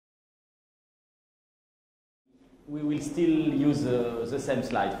we will still use the same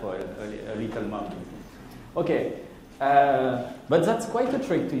slide for a little moment. Okay, but that's quite a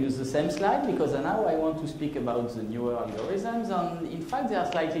trick to use the same slide, because now I want to speak about the newer algorithms, and in fact they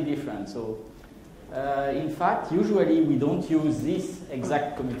are slightly different. So in fact, usually we don't use this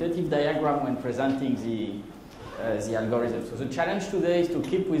exact commutative diagram when presenting the algorithm. So the challenge today is to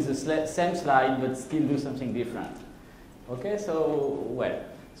keep with the same slide but still do something different. Okay, so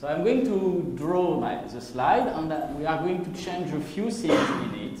so I'm going to draw the slide, and we are going to change a few things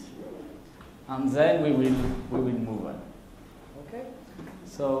in it, and then we will move on. Okay,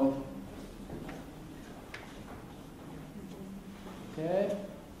 so okay.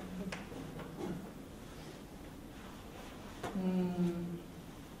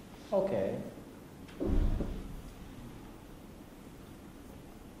 Okay.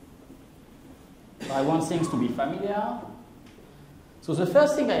 So I want things to be familiar. So the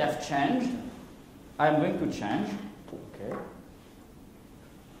first thing I have changed, I'm going to change. Okay.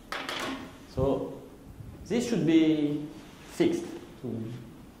 So this should be fixed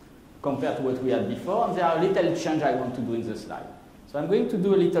compared to what we had before, and there are little change I want to do in the slide. So I'm going to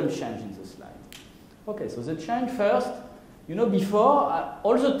do a little change in the slide. Okay, so the change first, you know, before,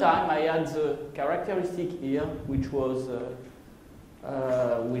 all the time I had the characteristic here, which was a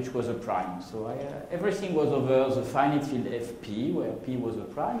prime. So everything was over the finite field fp, where p was a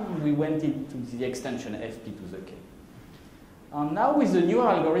prime, and we went into the extension fp to the k. And now with the newer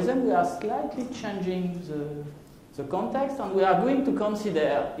algorithm, we are slightly changing the context, and we are going to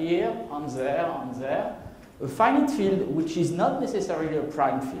consider here and there a finite field which is not necessarily a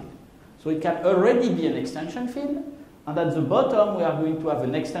prime field. So it can already be an extension field, and at the bottom we are going to have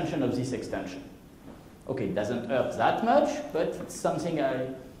an extension of this extension. Okay, it doesn't hurt that much, but it's something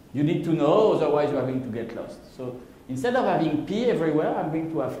you need to know, otherwise you are going to get lost. So instead of having P everywhere, I'm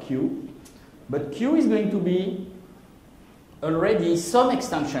going to have Q, but Q is going to be already some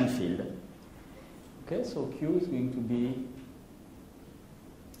extension field. Okay, so Q is going to be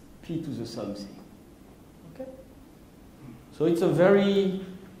P to the something. Okay? So it's a very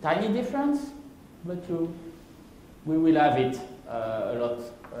tiny difference, but we will have it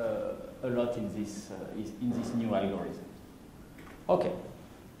a lot in this new algorithm. Okay.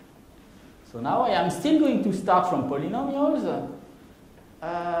 So now I am still going to start from polynomials,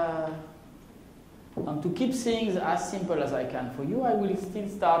 and to keep things as simple as I can for you, I will still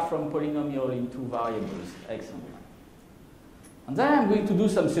start from polynomial in two variables, x and y. And then I'm going to do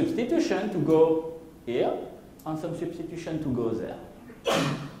some substitution to go here, and some substitution to go there.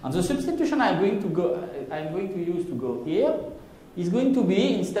 And the substitution I'm going to use to go here is going to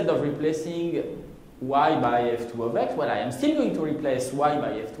be, instead of replacing y by f2 of x, well, I am still going to replace y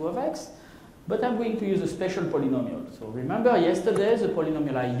by f2 of x, but I'm going to use a special polynomial. So remember yesterday the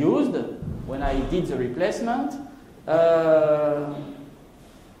polynomial I used when I did the replacement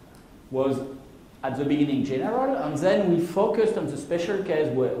was at the beginning general, and then we focused on the special case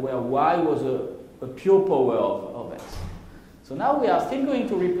where y was a pure power of x. So now we are still going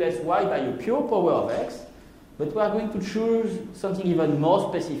to replace y by a pure power of x, but we are going to choose something even more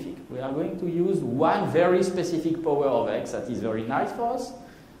specific. We are going to use one very specific power of x that is very nice for us.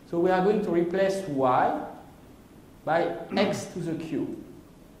 So we are going to replace y by x to the q.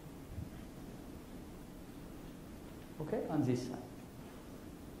 Okay, on this side.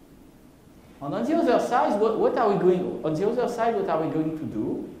 And on the other side, what are we going to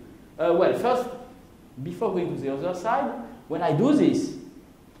do? Well, first, before going to the other side, when I do this,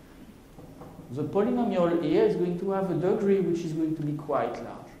 the polynomial here is going to have a degree which is going to be quite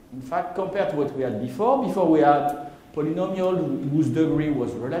large. In fact, compared to what we had before we had polynomial whose degree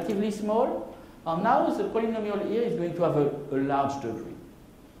was relatively small, and now the polynomial here is going to have a large degree.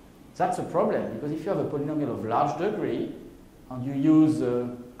 That's a problem, because if you have a polynomial of large degree, and you use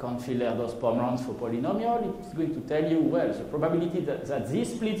Canfield-Erdős-Pomerance for polynomial, it's going to tell you, well, the probability that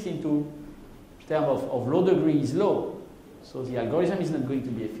this splits into terms of low degree is low, so the algorithm is not going to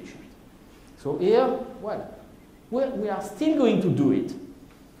be efficient. So here, well, we are still going to do it,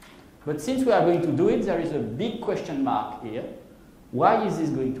 but since we are going to do it, there is a big question mark here. Why is this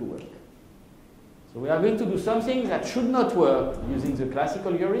going to work? So we are going to do something that should not work using the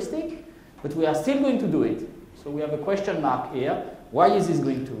classical heuristic, but we are still going to do it. So we have a question mark here. Why is this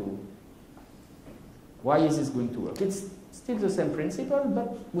going to work? It's still the same principle,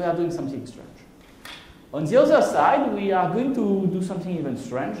 but we are doing something strange. On the other side, we are going to do something even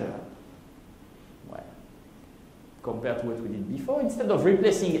stranger. Well, compared to what we did before, instead of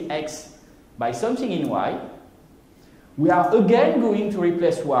replacing x by something in y, we are again going to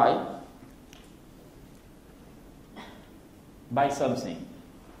replace y by something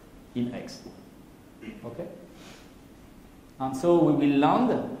in x. Okay? And so we will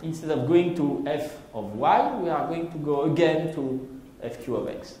land, instead of going to f of y, we are going to go again to fq of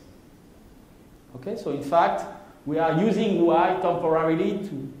x. Okay, so in fact, we are using y temporarily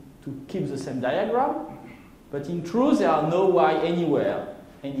to keep the same diagram, but in truth, there are no y anywhere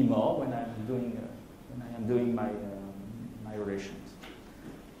anymore when I am doing my relations.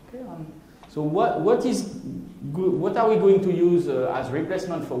 Okay, so what are we going to use as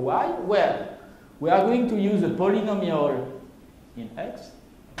replacement for y? Well, we are going to use a polynomial in x,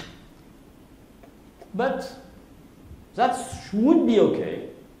 but that would be okay.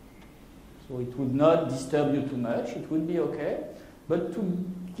 So it would not disturb you too much. It would be okay. But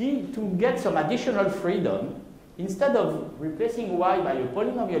to get some additional freedom, instead of replacing y by a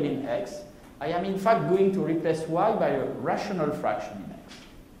polynomial in x, I am in fact going to replace y by a rational fraction in x.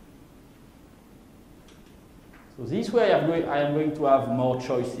 So this way I am going to have more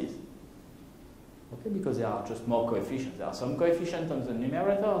choices. Okay, because there are just more coefficients. There are some coefficients on the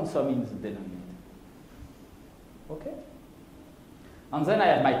numerator and some in the denominator. Okay? And then I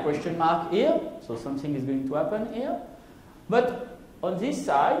have my question mark here, so something is going to happen here. But on this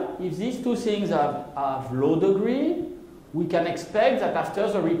side, if these two things have low degree, we can expect that after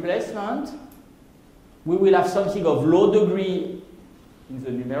the replacement, we will have something of low degree in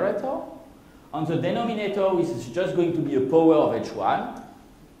the numerator, and the denominator is just going to be a power of h1.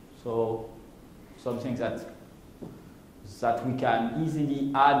 So something that we can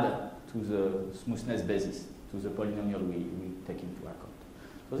easily add to the smoothness basis, to the polynomial we take into account.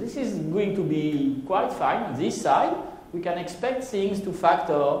 So this is going to be quite fine. On this side, we can expect things to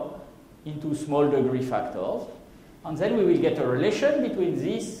factor into small degree factors. And then we will get a relation between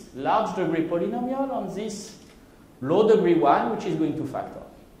this large degree polynomial and this low degree one, which is going to factor.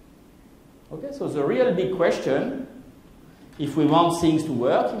 Okay, so the real big question, if we want things to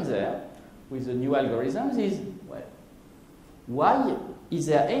work in there with the new algorithms, is, well, why is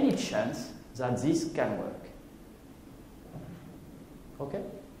there any chance that this can work? Okay,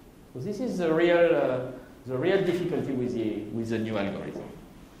 so this is the real difficulty with the new algorithm.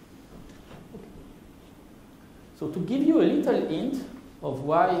 Okay. So to give you a little hint of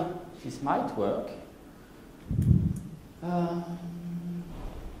why this might work, I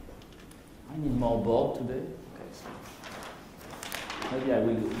need more board today. Okay, so maybe I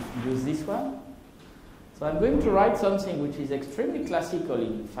will use this one. So I'm going to write something which is extremely classical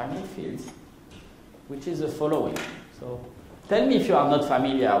in finite fields, which is the following. So tell me if you are not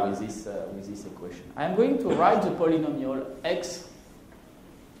familiar with this equation. I am going to write the polynomial x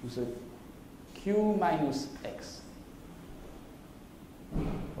to the q minus x.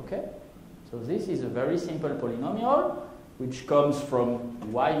 Okay? So this is a very simple polynomial which comes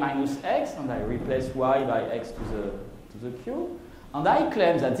from y minus x, and I replace y by x to the q. And I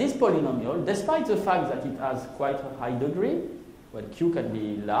claim that this polynomial, despite the fact that it has quite a high degree, well, q can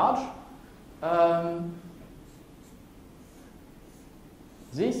be large,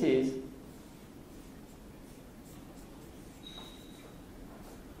 this is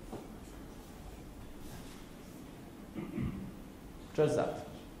just that.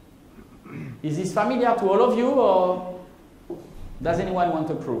 Is this familiar to all of you, or does anyone want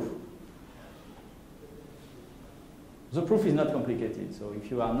a proof? The proof is not complicated, so if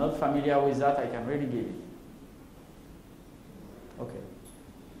you are not familiar with that, I can really give it. Okay.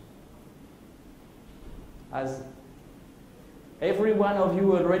 Has every one of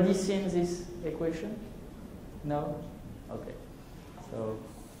you already seen this equation? No? Okay. So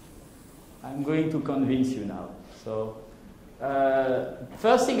I'm going to convince you now. So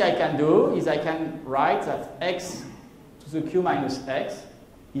first thing I can do is I can write that x to the q minus x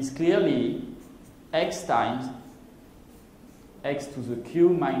is clearly x times x to the q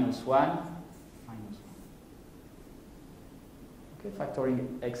minus 1 minus 1. Okay,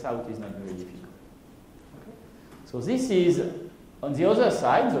 factoring x out is not very difficult. Okay. So this is, on the other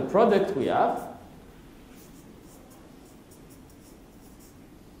side, the product we have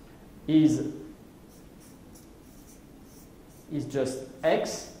is just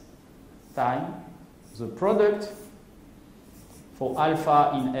x times the product for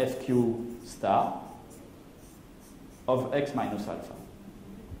alpha in fq star of x minus alpha.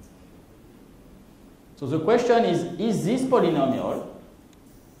 So the question is this polynomial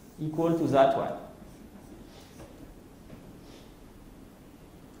equal to that one?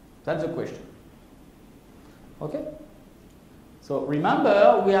 That's the question. Okay? So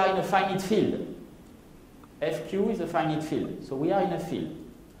remember, we are in a finite field. Fq is a finite field. So we are in a field.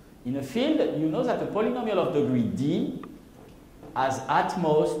 In a field, you know that a polynomial of degree d has at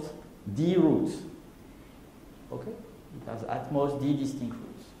most d roots. Okay? It has at most d distinct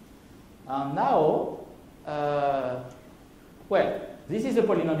roots. And now, Well, this is a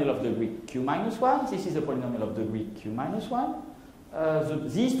polynomial of degree q minus 1. This is a polynomial of degree q minus 1.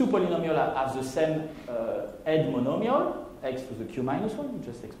 These two polynomials have the same head monomial, x to the q minus 1. You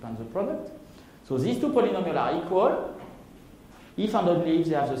just expand the product. So these two polynomials are equal if and only if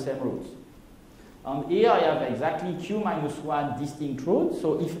they have the same roots. And here I have exactly q minus 1 distinct roots.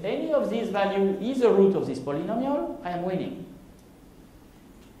 So if any of these values is a root of this polynomial, I am winning.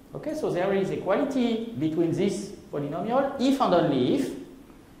 Okay, so there is equality between this polynomial if and only if.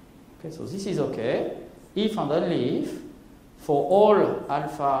 Okay, so this is okay. If and only if for all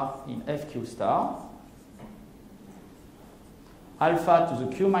alpha in fq star, alpha to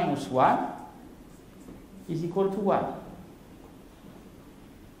the q minus 1 is equal to 1.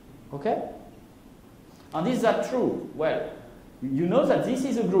 Okay? And is that true? Well, you know that this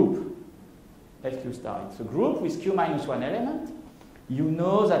is a group, fq star. It's a group with q minus 1 element. You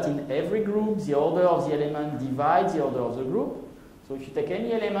know that in every group, the order of the element divides the order of the group. So if you take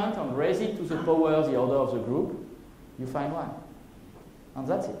any element and raise it to the power of the order of the group, you find 1. And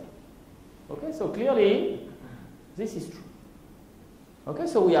that's it. Okay, so clearly, this is true. Okay,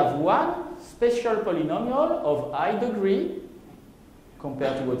 so we have one special polynomial of high degree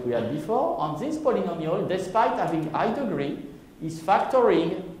compared to what we had before. And this polynomial, despite having high degree, is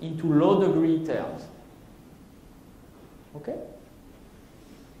factoring into low degree terms. Okay?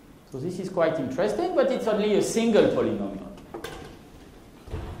 So this is quite interesting, but it's only a single polynomial.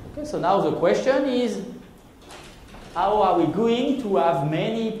 Okay, so now the question is, how are we going to have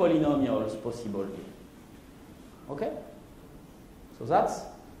many polynomials possible here? Okay? So that's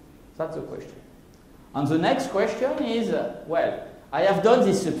the question. And the next question is, well, I have done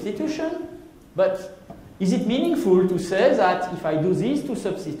this substitution, but is it meaningful to say that if I do these two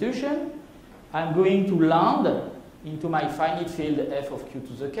substitutions, I'm going to land into my finite field f of q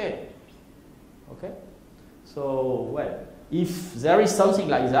to the k? Okay? So, well, if there is something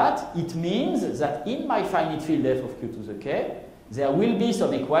like that, it means that in my finite field f of q to the k, there will be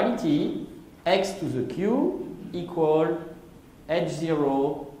some equality x to the q equal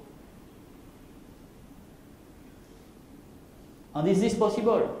h0. And is this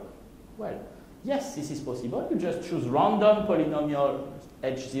possible? Well, yes, this is possible. You just choose random polynomial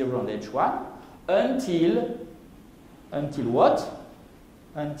h0 and h1 until what?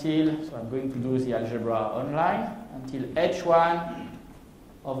 Until, so I'm going to do the algebra online, until h1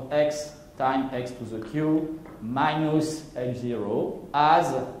 of x times x to the q minus h0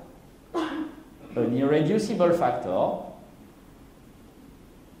 as an irreducible factor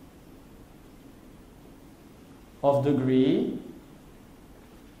of degree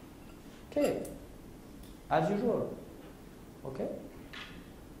k, as usual. Okay?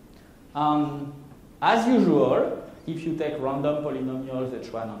 As usual, if you take random polynomials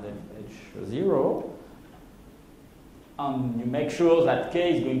h1 and h0, and you make sure that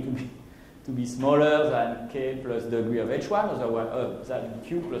k is going to be smaller than k plus degree of h1, otherwise than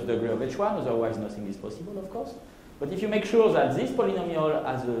q plus degree of h1, otherwise nothing is possible, of course. But if you make sure that this polynomial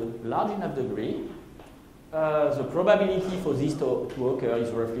has a large enough degree, the probability for this to occur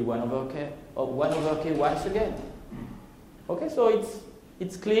is roughly 1 over k, or 1 over k once again. Okay, so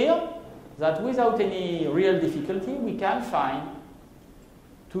it's clear that without any real difficulty, we can find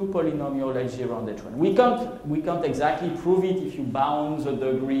two polynomial h0 and h1. We can't exactly prove it if you bound the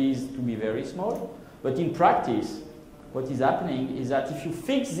degrees to be very small, but in practice, what is happening is that if you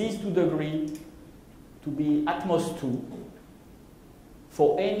fix these two degrees to be at most 2,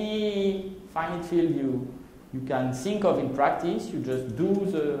 for any finite field you can think of in practice, you just do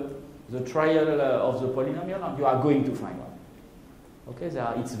the trial of the polynomial and you are going to find one. Okay,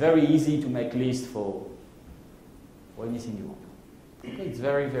 it's very easy to make lists for anything you want. Okay, it's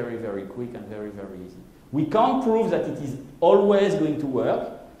very, very, very quick and very, very easy. We can't prove that it is always going to work.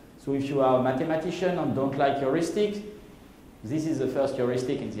 So if you are a mathematician and don't like heuristics, this is the first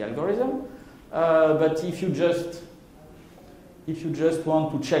heuristic in the algorithm. But if you just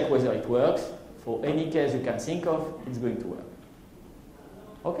want to check whether it works, for any case you can think of, it's going to work.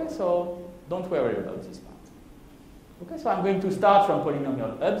 Okay, so don't worry about this part. Okay, so I'm going to start from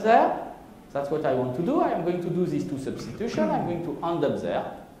polynomial up there. That's what I want to do. I am going to do these two substitutions. I'm going to end up there.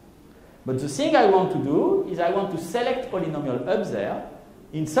 But the thing I want to do is I want to select polynomial up there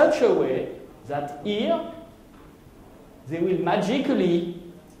in such a way that here they will magically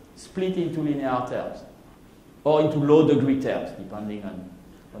split into linear terms or into low degree terms, depending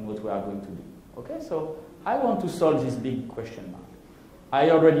on what we are going to do. Okay, so I want to solve this big question mark.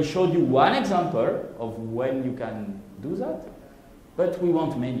 I already showed you one example of when you can do that, but we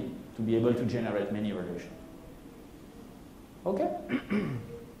want many to be able to generate many relations. Okay?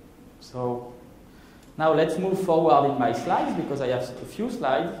 So Now let's move forward in my slides because I have a few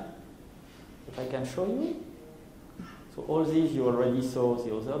slides that I can show you. So all these you already saw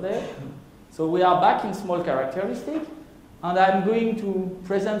the other day. So we are back in small characteristic, and I'm going to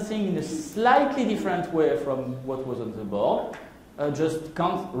present things in a slightly different way from what was on the board, just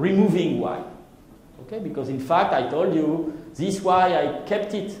removing y. Okay, because in fact I told you this y I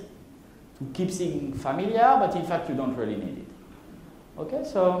kept it to keep things familiar, but in fact you don't really need it. Okay,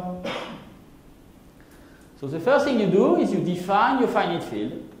 so the first thing you do is you define your finite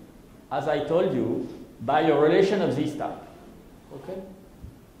field, as I told you, by a relation of this type. Okay?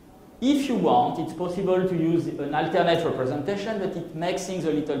 If you want, it's possible to use an alternate representation, but it makes things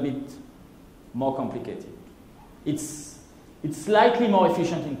a little bit more complicated. It's slightly more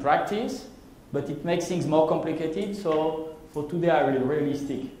efficient in practice, but it makes things more complicated, so for today I will really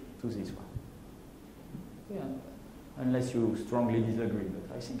stick to this one. Yeah. Unless you strongly disagree,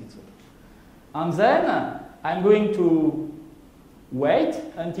 but I think it's okay. And then I'm going to wait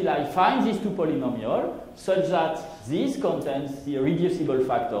until I find these two polynomials such that this contains the irreducible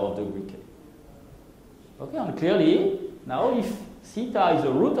factor of degree k. Okay, and clearly, now if theta is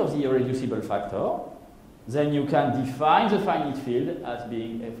the root of the irreducible factor, then you can define the finite field as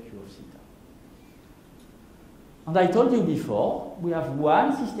being fq of theta. And I told you before, we have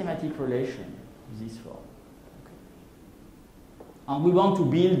one systematic relation, this form. Okay. And we want to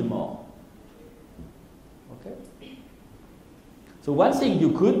build more. Okay. So one thing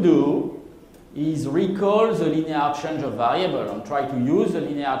you could do is recall the linear change of variable and try to use the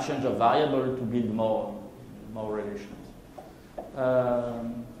linear change of variable to build more relations.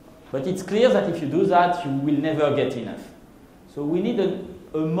 But it's clear that if you do that, you will never get enough. So we need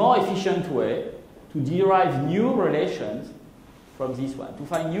a more efficient way to derive new relations from this one, to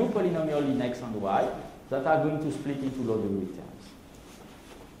find new polynomials in x and y that are going to split into low degree terms.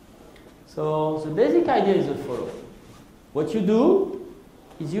 So the basic idea is the following. What you do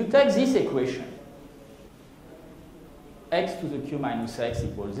is you take this equation, x to the q minus x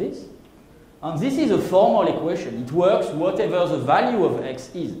equals this, and this is a formal equation. It works whatever the value of x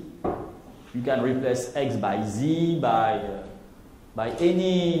is. You can replace x by z, by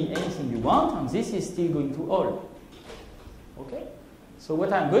anything you want, and this is still going to hold. Okay? So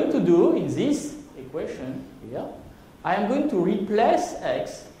what I'm going to do in this equation here, I am going to replace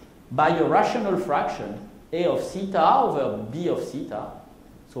x by a rational fraction, a of theta over b of theta.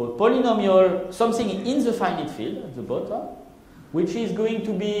 So a polynomial, something in the finite field at the bottom, which is going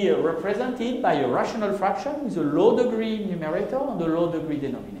to be represented by a rational fraction with a low degree numerator and a low degree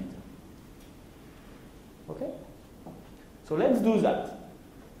denominator. Okay? So let's do that.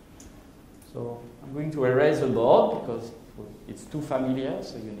 So I'm going to erase the board because it's too familiar,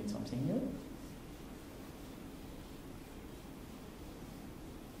 so you need something new.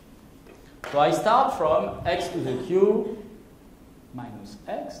 So I start from x to the q minus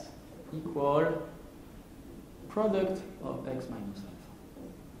x equal product of x minus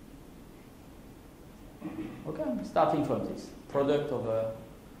alpha. Okay, I'm starting from this. Product over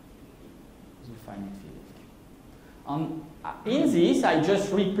the finite field. And in this, I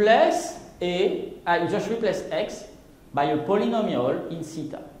just replace x by a polynomial in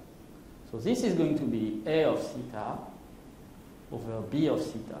theta. So this is going to be a of theta over b of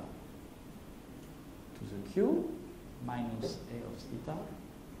theta to the q minus a of theta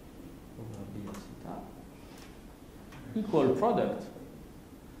over b of theta equal product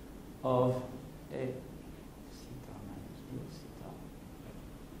of a theta minus b of theta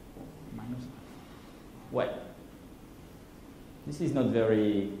minus alpha. Well, this is not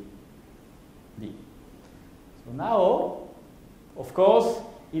very deep. So now, of course,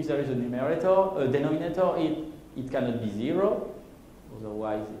 if there is a denominator, it cannot be 0,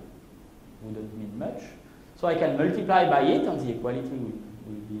 otherwise it wouldn't mean much. So I can multiply by it, and the equality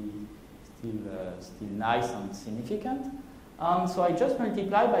will be still nice and significant. And so I just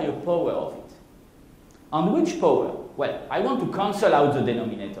multiply by a power of it. And which power? Well, I want to cancel out the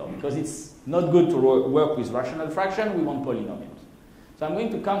denominator, because it's not good to work with rational fraction, we want polynomials. So I'm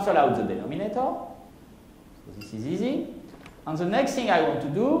going to cancel out the denominator. So this is easy. And the next thing I want to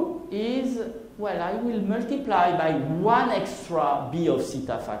do is, well, I will multiply by one extra b of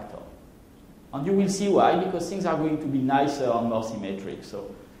theta factor. And you will see why, because things are going to be nicer and more symmetric.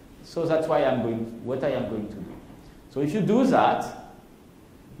 So that's why what I am going to do. So if you do that,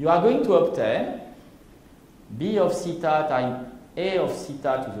 you are going to obtain b of theta times a of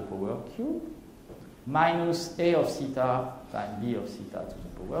theta to the power q minus a of theta times b of theta to the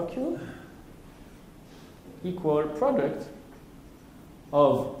power q equal product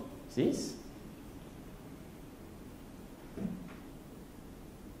of this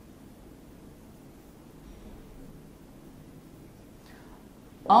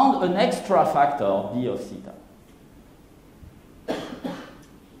and an extra factor, b of theta.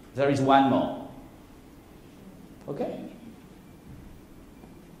 There is one more. Okay?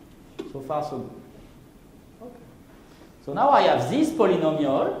 So far, so good. Okay. So now I have this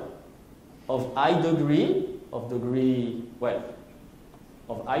polynomial of I degree, of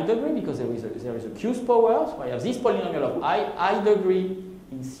I degree, because there is a q's power. So I have this polynomial of I degree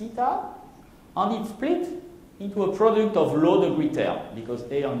in theta, and it's split into a product of low degree term, because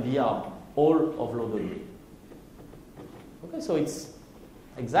A and B are all of low degree. Okay, so it's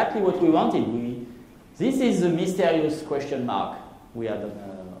exactly what we wanted. This is the mysterious question mark we had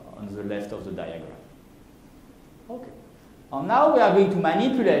on the left of the diagram. Okay. And now we are going to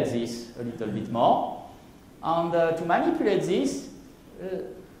manipulate this a little bit more. And to manipulate this,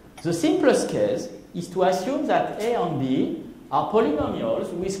 the simplest case is to assume that A and B are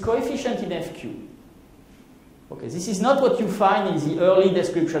polynomials with coefficient in FQ. Okay, this is not what you find in the early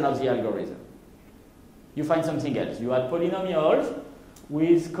description of the algorithm. You find something else. You had polynomials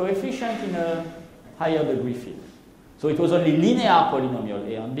with coefficient in a higher degree field. So it was only linear polynomial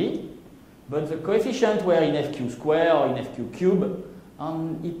A and B, but the coefficients were in FQ square or in FQ cube,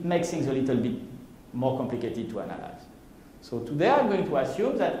 and it makes things a little bit more complicated to analyze. So today I'm going to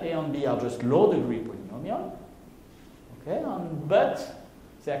assume that A and B are just low degree polynomial, okay, but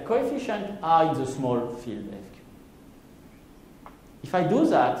their coefficients are in the small field FQ. If I do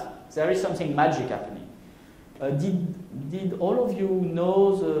that, there is something magic happening. Did all of you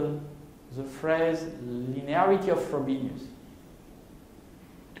know the phrase linearity of Frobenius?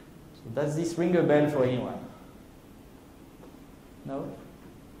 So does this ring a bell for anyone? No?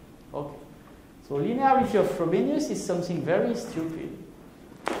 Okay. So linearity of Frobenius is something very stupid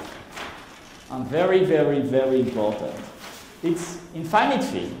and very, very, very important. It's infinite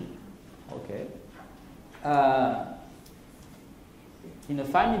field. Okay. In a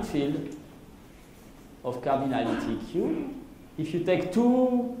finite field of cardinality Q, if you take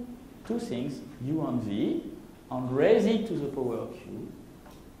two things, U and V, and raise it to the power Q,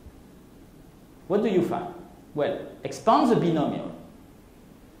 what do you find? Well, expand the binomial.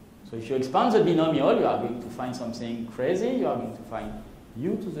 So if you expand the binomial, you are going to find something crazy. You are going to find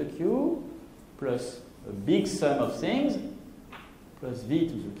U to the Q plus a big sum of things plus V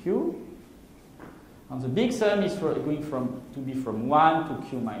to the Q. And the big sum is going to be from 1 to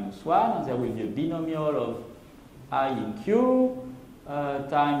Q minus 1, and there will be a binomial of I in Q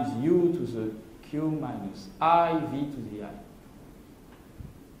times U to the Q minus I, V to the I.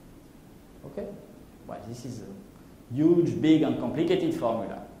 Okay? Well, this is a huge, big, and complicated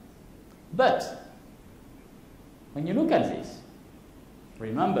formula. But when you look at this,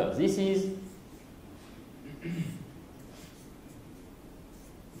 remember, this is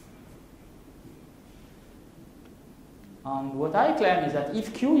and what I claim is that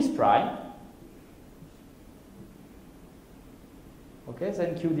if Q is prime, okay,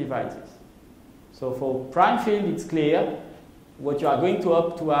 then Q divides this. So for prime field, it's clear. What you are going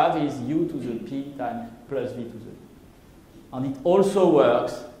to have is U to the P times plus V to the V. And it also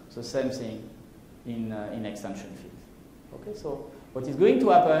works the same thing in extension fields. Okay, so what is going to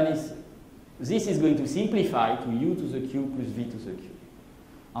happen is this is going to simplify to U to the Q plus V to the Q.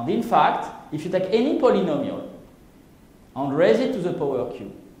 And in fact, if you take any polynomial and raise it to the power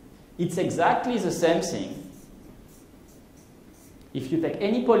Q, it's exactly the same thing. If you take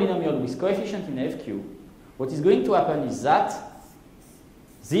any polynomial with coefficient in FQ, what is going to happen is that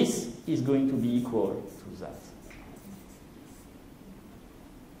this is going to be equal to that.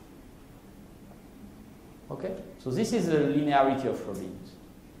 Okay? So this is the linearity of Frobenius.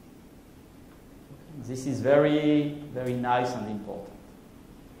 This is very, very nice and important.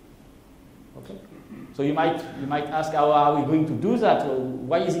 Okay? So you might ask, how are we going to do that? Or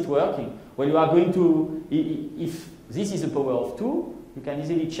why is it working? Well, you are going to, if this is a power of 2, you can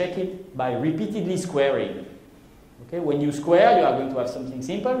easily check it by repeatedly squaring. Okay? When you square, you are going to have something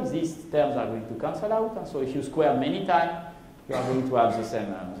simple. These terms are going to cancel out. And so if you square many times, you are going to have the same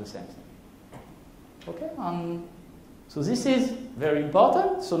thing. Okay? So this is very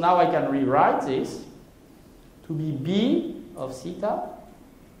important. So now I can rewrite this to be B of theta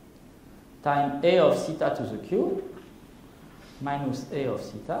times A of theta to the cube minus A of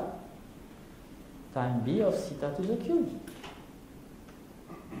theta times B of theta to the cube.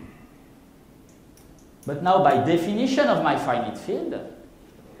 But now by definition of my finite field,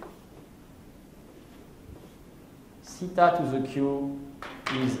 theta to the cube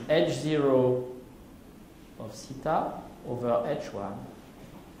is h0 of theta over h1 of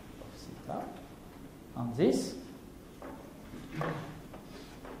theta. And this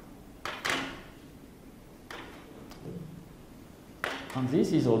And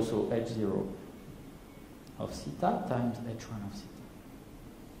this is also h0 of theta times h1 of theta.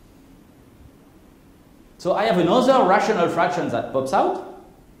 So I have another rational fraction that pops out.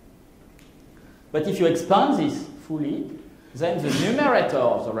 But if you expand this fully, then the numerator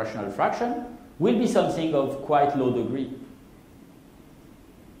of the rational fraction will be something of quite low degree.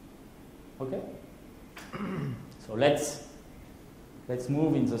 Okay? So let's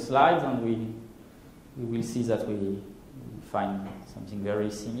move in the slides, and we will see that we find something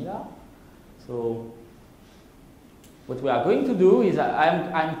very similar. So what we are going to do is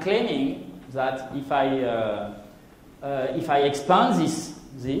I'm claiming that if I expand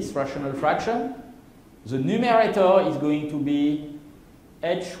this rational fraction, the numerator is going to be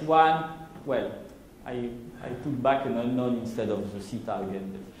h1. Well, I put back an unknown instead of the theta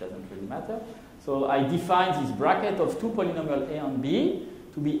again, but it doesn't really matter. So I define this bracket of two polynomials a and b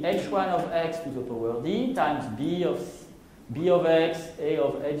to be h1 of x to the power d times b of x, a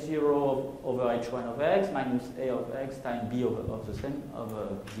of h0 over h1 of x minus a of x times b of the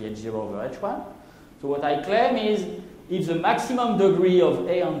h0 over h1. So what I claim is if the maximum degree of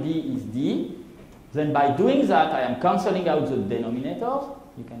a and b is d, then by doing that I am cancelling out the denominators.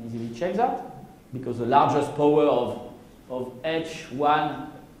 You can easily check that, because the largest power of h1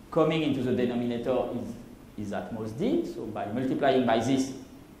 coming into the denominator is at most d. So by multiplying by this,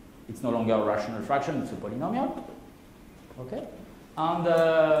 it's no longer a rational fraction, it's a polynomial. Okay? And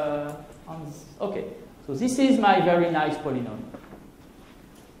okay, so this is my very nice polynomial.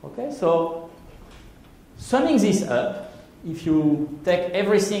 Okay, so summing this up, if you take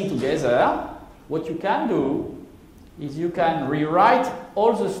everything together, what you can do is you can rewrite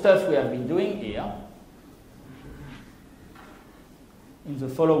all the stuff we have been doing here in the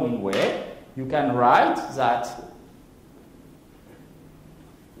following way. You can write that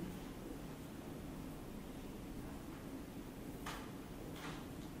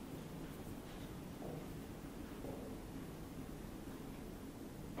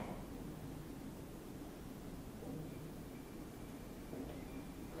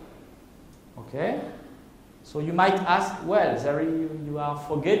okay. So you might ask, well, you are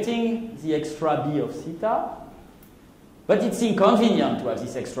forgetting the extra b of theta, but it's inconvenient to have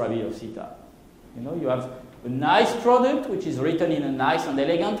this extra b of theta. You know, you have a nice product which is written in a nice and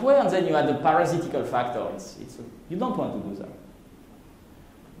elegant way, and then you add a parasitical factor. You don't want to do that.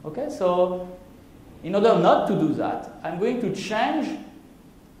 Okay, so in order not to do that, I'm going to change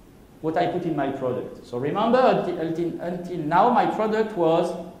what I put in my product. So remember, until now, my product was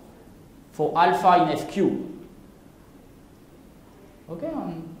for alpha in FQ. Okay,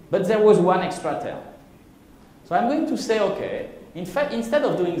 but there was one extra term. So I'm going to say, okay, in fact, instead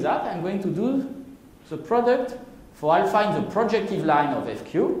of doing that, I'm going to do the product for alpha in the projective line of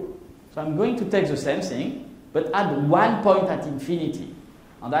FQ. So I'm going to take the same thing, but add one point at infinity.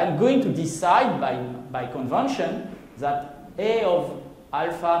 And I'm going to decide by convention that A of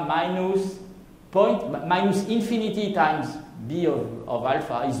alpha minus infinity times B of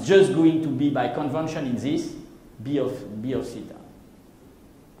alpha is just going to be, by convention in this, B of theta.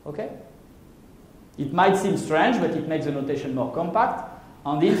 Okay? It might seem strange, but it makes the notation more compact.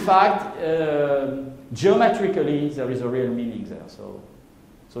 And in fact, geometrically, there is a real meaning there. So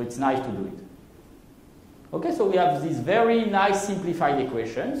it's nice to do it. Okay, so we have this very nice simplified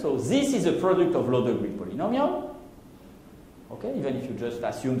equation. So this is a product of low degree polynomial. Okay, even if you just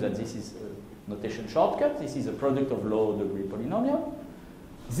assume that this is a notation shortcut, this is a product of low degree polynomial.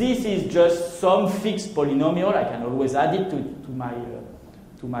 This is just some fixed polynomial. I can always add it to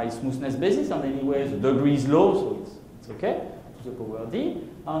my smoothness basis, and anyway the degree is low, so it's okay, to the power d.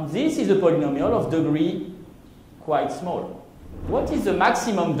 And this is a polynomial of degree quite small. What is the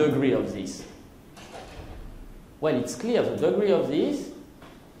maximum degree of this? Well, it's clear, the degree of this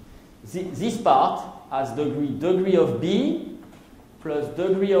part has degree of b plus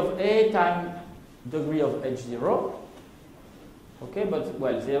degree of a times degree of h0. Okay, but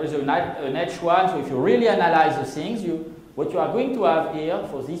well, there is an h1, so if you really analyze the things, what you are going to have here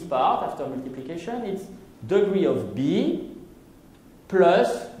for this part after multiplication, it's degree of b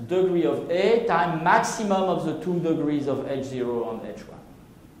plus degree of a times maximum of the 2 degrees of h0 and h1.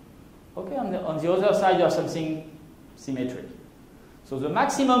 Okay, on the other side you have something symmetric. So the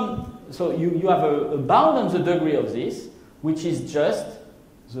maximum, so you have a bound on the degree of this, which is just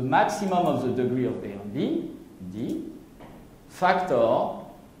the maximum of the degree of a and b, d, factor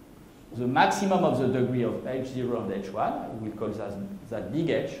the maximum of the degree of h0 and h1, we will call that big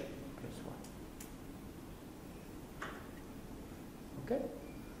H, plus 1. Okay?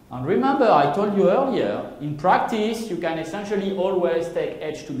 And remember, I told you earlier, in practice, you can essentially always take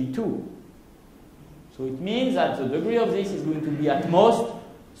h to be 2. So it means that the degree of this is going to be at most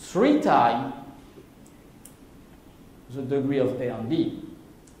 3 times the degree of A and B.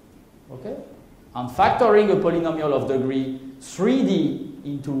 Okay? And factoring a polynomial of degree 3D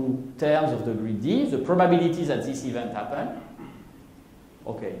into terms of degree D, the probability that this event happen.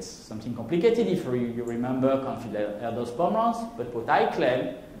 Okay, it's something complicated if you remember Canfield-Erdos permanence, but what I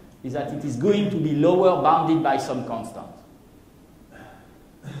claim is that it is going to be lower bounded by some constant.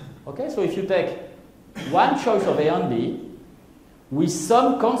 Okay, so if you take one choice of A and B, with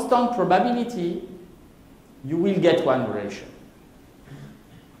some constant probability, you will get one relation.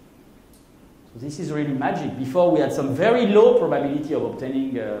 So this is really magic. Before we had some very low probability of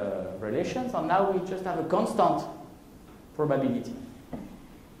obtaining relations, and now we just have a constant probability.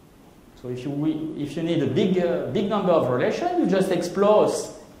 So if you need a big number of relations, you just explore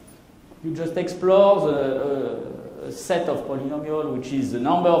a set of polynomial, which is the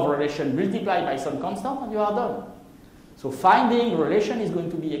number of relations multiplied by some constant, and you are done. So finding relation is going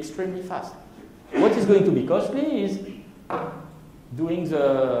to be extremely fast. What is going to be costly is doing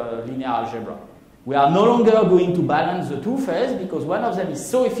the linear algebra. We are no longer going to balance the two phases because one of them is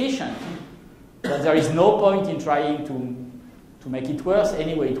so efficient that there is no point in trying to make it worse.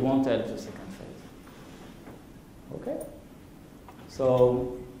 Anyway, it won't help the second phase. Okay?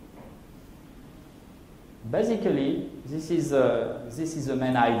 So basically, this is the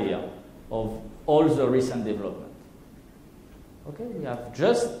main idea of all the recent development. Okay, we have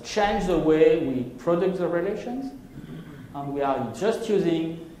just changed the way we produce the relations, and we are just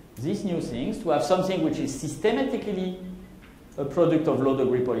using these new things to have something which is systematically a product of low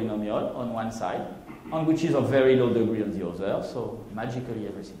degree polynomial on one side, and which is of very low degree on the other, so magically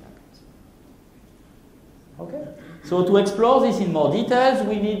everything happens. Okay? So to explore this in more details,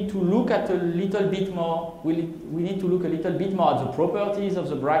 we need to look at a little bit more, we need to look a little bit more at the properties of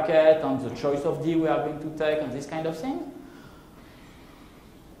the bracket and the choice of D we are going to take and this kind of thing.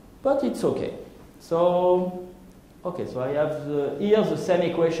 But it's okay. So I have here the same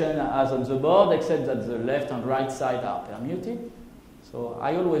equation as on the board, except that the left and right side are permuted. So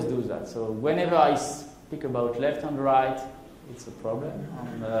I always do that. So whenever I speak about left and right, it's a problem.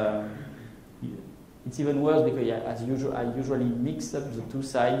 And it's even worse because as usual, I usually mix up the two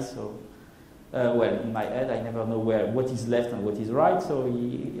sides. So well, in my head, I never know what is left and what is right. So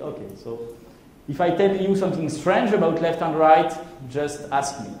okay. So if I tell you something strange about left and right, just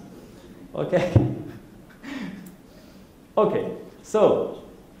ask me. Okay? Okay, so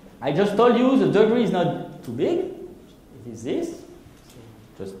I just told you the degree is not too big. It is this.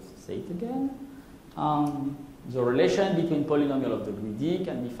 So just say it again. The relation between polynomial of degree D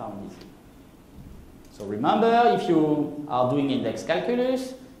can be found easily. So remember, if you are doing index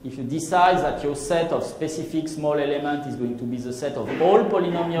calculus, if you decide that your set of specific small elements is going to be the set of all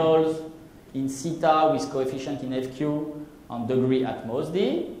polynomials in theta with coefficient in FQ on degree at most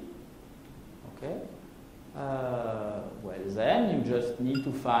D, okay? Well, then you just need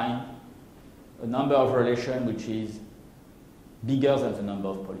to find a number of relations which is bigger than the number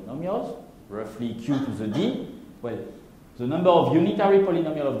of polynomials, roughly Q to the D. Well, the number of unitary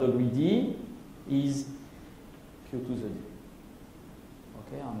polynomial of degree D is Q to the D.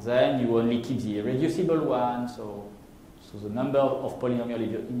 Okay, and then you only keep the irreducible one, so the number of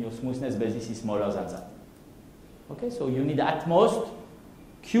polynomial in your smoothness basis is smaller than that. Okay, so you need at most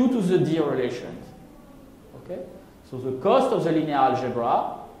Q to the D relations. Okay, so the cost of the linear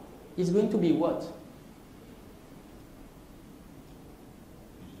algebra is going to be what?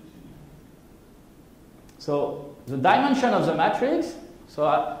 So the dimension of the matrix, so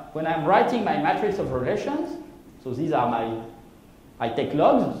when I'm writing my matrix of relations, so these are I take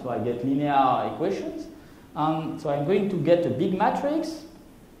logs, so I get linear equations, so I'm going to get a big matrix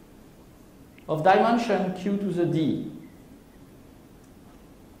of dimension Q to the D.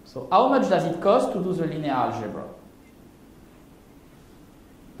 So how much does it cost to do the linear algebra?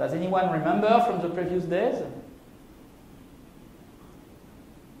 Does anyone remember from the previous days?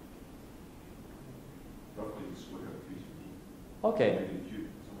 Roughly the square of Q to D. Okay. Maybe Q,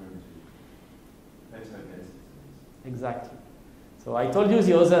 somewhere in between. That's no guess. Exactly. So I told you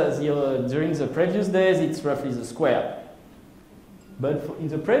during the previous days it's roughly the square. But in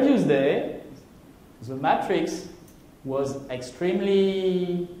the previous day, the matrix was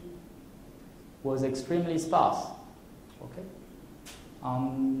extremely sparse. Okay.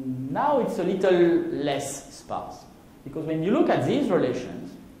 Now it's a little less sparse because when you look at these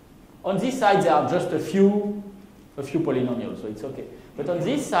relations, on this side there are just a few polynomials, so it's okay. But on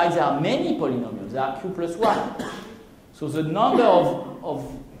this side there are many polynomials. There are Q plus 1. So the number of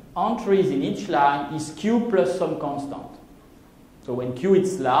entries in each line is Q plus some constant. So when q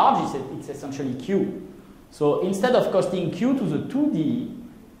is large, it's essentially q. So instead of costing q to the 2D,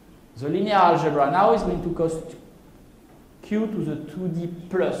 the linear algebra now is going to cost q to the 2D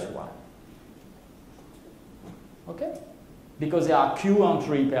plus 1. Okay? Because there are q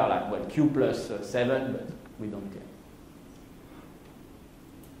entry per line. Well, q plus 7, but we don't care.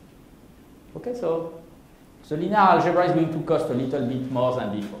 Okay, so the linear algebra is going to cost a little bit more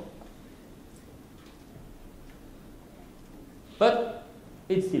than before. But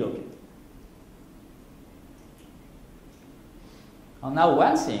it's still okay. And now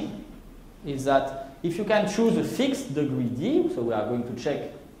one thing is that if you can choose a fixed degree d, so we are going to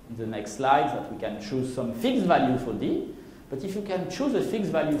check in the next slides that we can choose some fixed value for d, but if you can choose a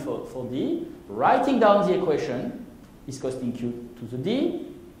fixed value for d, writing down the equation is costing q to the d,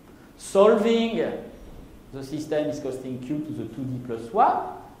 solving the system is costing q to the 2d plus 1,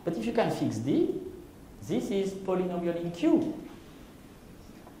 but if you can fix d, this is polynomial in q.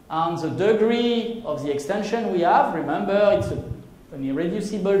 And the degree of the extension we have, remember, it's an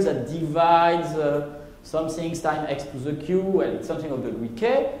irreducible that divides some things times x to the q. Well, it's something of degree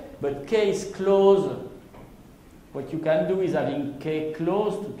k, but k is close. What you can do is having k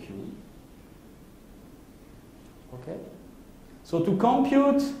close to q. Okay? So to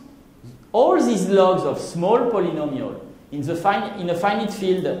compute all these logs of small polynomial in a finite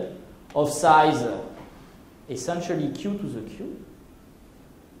field of size essentially q to the q.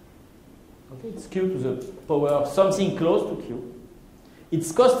 Okay, it's q to the power something close to q.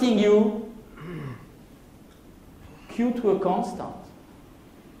 It's costing you q to a constant.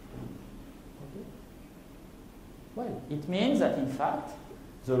 Okay. Well, it means that in fact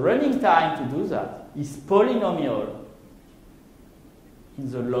the running time to do that is polynomial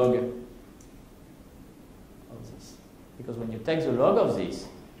in the log of this. Because when you take the log of this,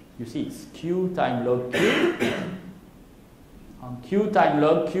 you see it's q times log q, and q times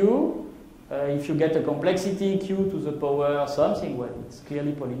log q. If you get a complexity q to the power something, well, it's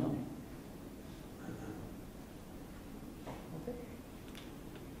clearly polynomial. Okay.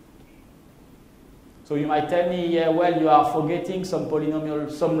 So you might tell me, yeah, well, you are forgetting some polynomial,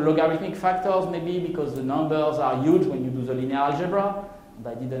 some logarithmic factors maybe because the numbers are huge when you do the linear algebra. And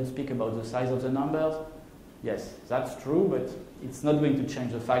I didn't speak about the size of the numbers. Yes, that's true, but it's not going to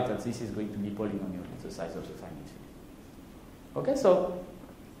change the fact that this is going to be polynomial with the size of the finite field. Okay, so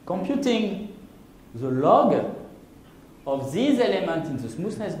computing the log of these elements in the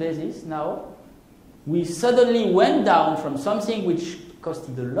smoothness basis, now we suddenly went down from something which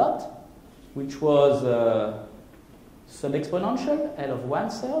costed a lot, which was sub-exponential, L of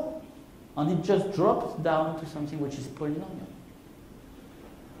 1/3, and it just dropped down to something which is polynomial.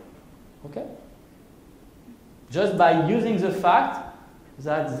 Okay? Just by using the fact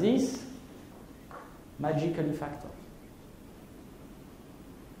that this magically factors.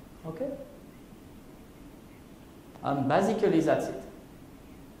 Okay? And basically that's it.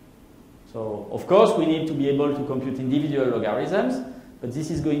 So, of course, we need to be able to compute individual logarithms, but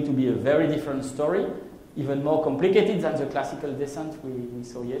this is going to be a very different story, even more complicated than the classical descent we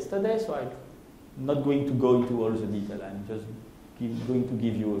saw yesterday, so I'm not going to go into all the detail. I'm just going to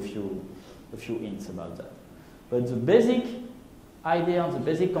give you a few hints about that. But the basic idea and the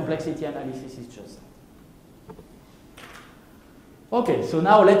basic complexity analysis is just that. Okay, so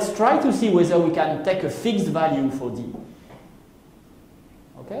now let's try to see whether we can take a fixed value for d.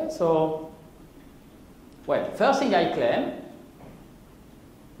 Okay, so, well, first thing I claim,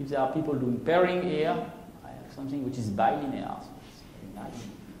 if there are people doing pairing here, I have something which is bilinear. So it's very nice.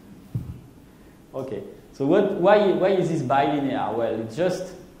 Okay, so why is this bilinear? Well, it's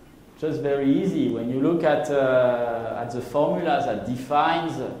just very easy. When you look at the formula that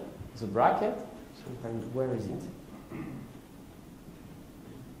defines the bracket, so where is it?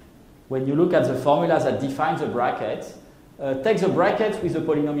 When you look at the formula that defines the bracket, take the bracket with the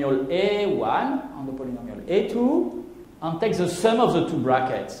polynomial a1 and the polynomial a2, and take the sum of the two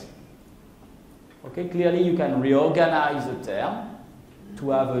brackets. Okay, clearly you can reorganize the term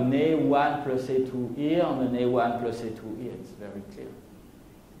to have an a1 plus a2 here and an a1 plus a2 here. It's very clear.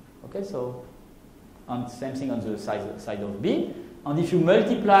 Okay, so, and same thing on the side of b. And if you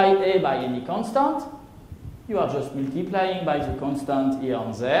multiply a by any constant, you are just multiplying by the constant here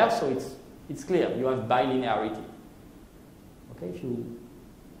and there, so it's clear. You have bilinearity. Okay,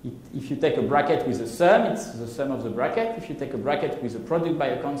 if you take a bracket with a sum, it's the sum of the bracket. If you take a bracket with a product by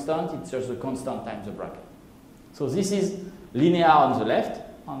a constant, it's just the constant times the bracket. So this is linear on the left,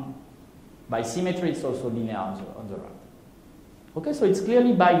 and by symmetry, it's also linear on the right. Okay, so it's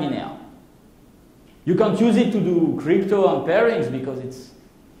clearly bilinear. You can't use it to do crypto and pairings because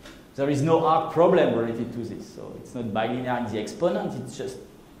There is no hard problem related to this. So it's not bilinear in the exponent, it's just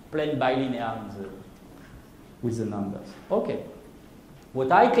plain bilinear with the numbers. Okay.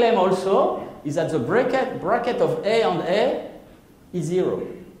 What I claim also is that the bracket of A and A is 0.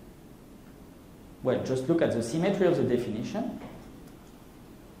 Well, just look at the symmetry of the definition.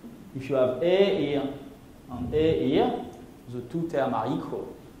 If you have A here and A here, the two terms are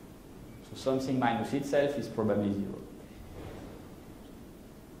equal. So something minus itself is probably 0.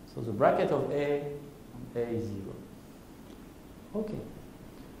 So the bracket of A and A is 0. Okay.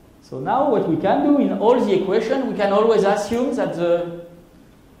 So now what we can do in all the equations, we can always assume that the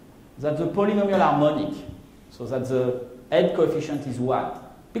polynomial harmonic, so that the head coefficient is 1.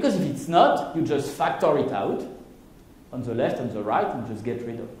 Because if it's not, you just factor it out on the left and the right and just get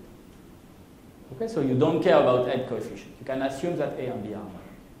rid of it. Okay, so you don't care about head coefficient. You can assume that A and B are harmonic.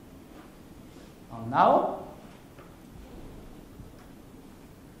 And now,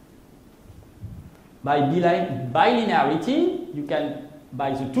 by bilinearity, you can,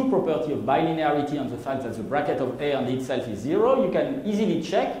 by the two property of bilinearity and the fact that the bracket of A and itself is 0, you can easily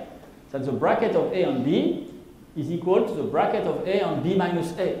check that the bracket of A and B is equal to the bracket of A and B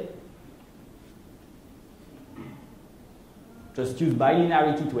minus A. Just use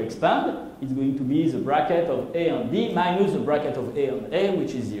bilinearity to expand. It's going to be the bracket of A and B minus the bracket of A and A,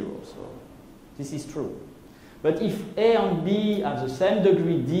 which is 0. So this is true. But if A and B have the same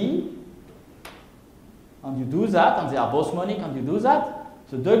degree D, and you do that, and they are both monic, and you do that,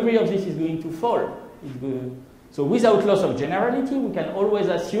 the degree of this is going to fall. So without loss of generality, we can always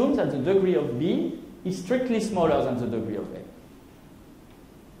assume that the degree of B is strictly smaller than the degree of A.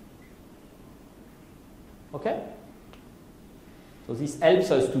 Okay? So this helps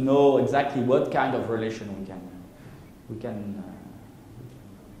us to know exactly what kind of relation we can look at.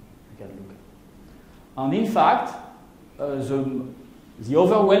 And in fact, the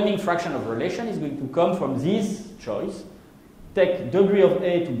overwhelming fraction of relation is going to come from this choice. Take degree of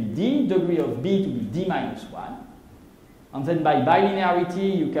A to be D, degree of B to be D minus 1. And then by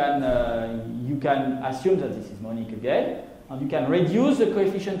bilinearity, you can assume that this is monic again. And you can reduce the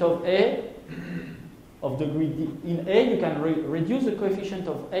coefficient of A of degree D. In A, you can reduce the coefficient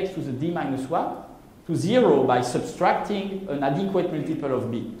of x to the D minus 1 to 0 by subtracting an adequate multiple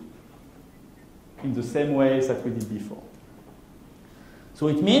of B in the same way that we did before. So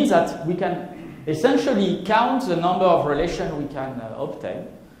it means that we can essentially count the number of relations we can obtain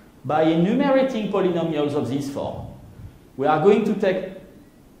by enumerating polynomials of this form. We are going to take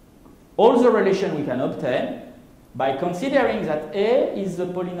all the relations we can obtain by considering that A is a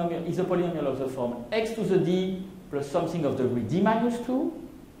polynomial of the form x to the D plus something of degree D minus 2,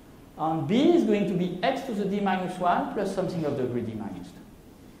 and B is going to be x to the D minus 1 plus something of degree D minus 2.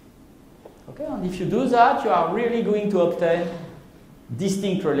 Okay, and if you do that, you are really going to obtain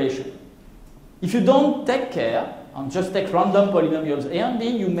distinct relations. If you don't take care and just take random polynomials A and B,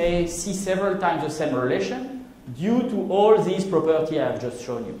 you may see several times the same relation due to all these properties I have just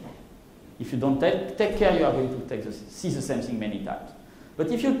shown you. If you don't take care, you are going to see the same thing many times.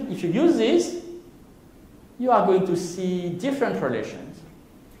 But if you use this, you are going to see different relations.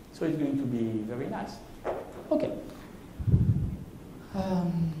 So it's going to be very nice. Okay.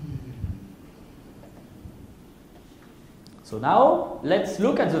 So now, let's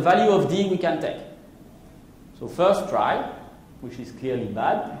look at the value of D we can take. So first try, which is clearly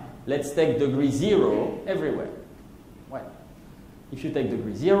bad. Let's take degree 0 everywhere. Well, if you take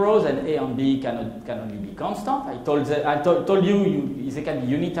degree 0, then A and B can only be constant. I told you they can be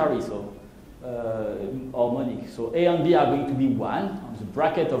unitary, so or monic. So A and B are going to be 1, and the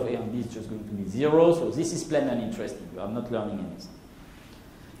bracket of A and B is just going to be 0. So this is plain uninteresting. You are not learning anything.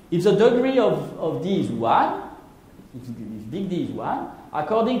 If the degree of D is 1, if big D is 1,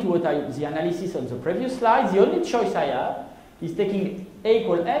 according to the analysis on the previous slide, the only choice I have is taking A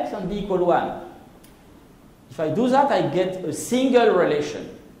equal x and B equal 1. If I do that, I get a single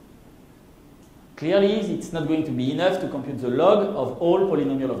relation. Clearly, it's not going to be enough to compute the log of all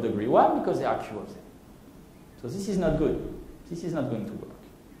polynomials of degree 1 because there are q of them. So this is not good. This is not going to work.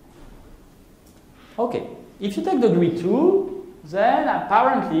 Okay, if you take degree 2, then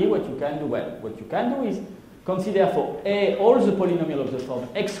apparently what you can do is consider for A all the polynomials of the form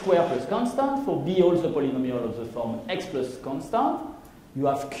x squared plus constant, for B all the polynomials of the form x plus constant. You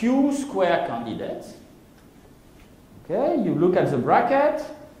have q square candidates. Okay, you look at the bracket.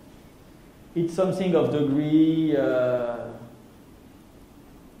 It's something of degree,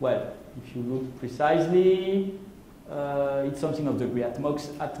 well, if you look precisely, it's something of degree at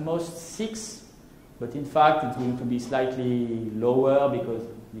most 6, but in fact it's going to be slightly lower because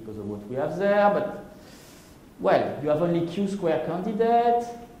of what we have there. But well, you have only q square candidate.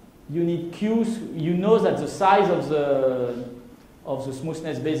 you need Q. You know that the size of the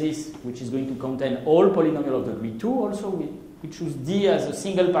smoothness basis, which is going to contain all polynomial of degree 2, also we choose D as a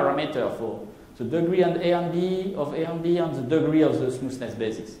single parameter for the degree and A and B of A and B and the degree of the smoothness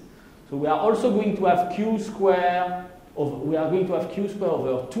basis. So we are also going to have Q square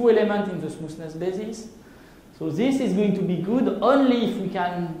over 2 elements in the smoothness basis. So this is going to be good only if we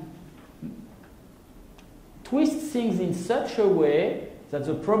can twist things in such a way that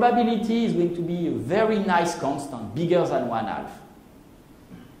the probability is going to be a very nice constant, bigger than 1/2.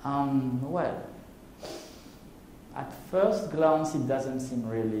 Well, at first glance, it doesn't seem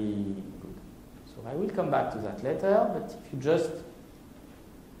really good. So I will come back to that later, but if you just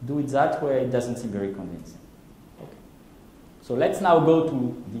do it that way, it doesn't seem very convincing. Okay. So let's now go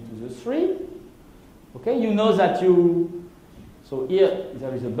to d to the 3. Okay, you know that so here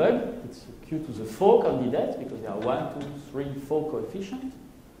there is a bug. It's q to the 4 candidates because there are 1, 2, 3, 4 coefficients.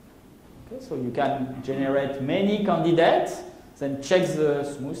 Okay, so you can generate many candidates, then check the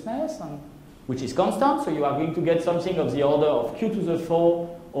smoothness, which is constant. So you are going to get something of the order of q to the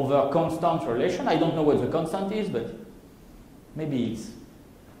 4 over constant relation. I don't know what the constant is, but maybe it's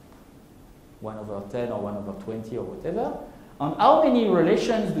 1 over 10 or 1 over 20 or whatever. And how many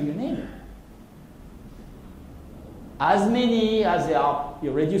relations do you need? As many as there are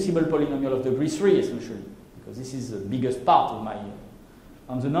irreducible polynomial of degree 3, essentially, because this is the biggest part of my.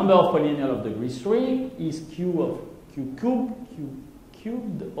 And the number of polynomial of degree 3 is q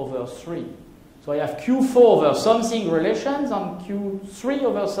cubed over 3. So I have q4 over something relations and q3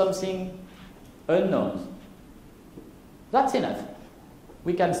 over something unknowns. That's enough.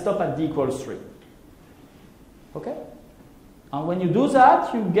 We can stop at d equals 3. Okay? And when you do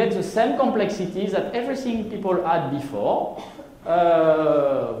that, you get the same complexity that everything people had before.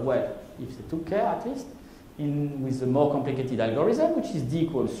 Well, if they took care at least, with the more complicated algorithm, which is d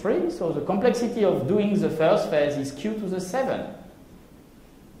equals 3. So the complexity of doing the first phase is q to the 7.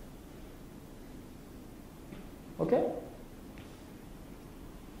 Okay?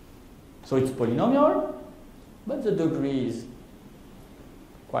 So it's polynomial, but the degree is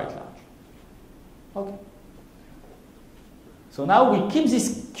quite large. Okay. So now we keep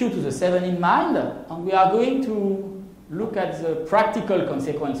this q to the 7 in mind, and we are going to look at the practical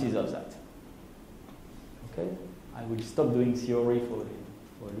consequences of that. Okay? I will stop doing theory for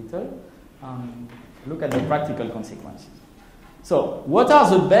a little and look at the practical consequences. So what are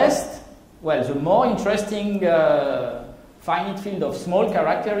the best, well, the more interesting finite field of small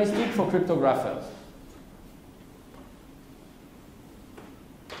characteristics for cryptographers?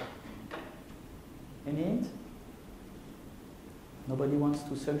 Any hint? Nobody wants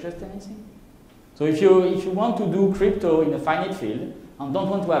to suggest anything? So if you want to do crypto in a finite field and don't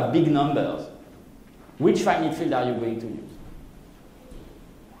want to have big numbers, which finite field are you going to use?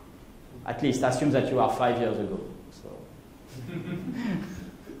 At least assume that you are 5 years ago. So,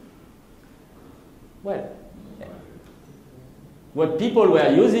 well, what people were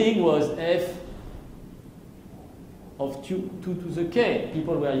using was f of 2 to the k.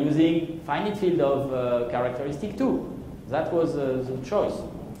 People were using finite field of characteristic 2. That was the choice.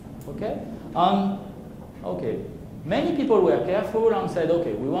 Okay? Okay. Many people were careful and said,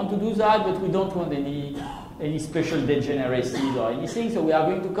 okay, we want to do that, but we don't want any special degeneracies or anything, so we are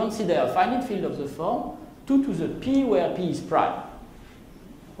going to consider a finite field of the form 2 to the p where p is prime.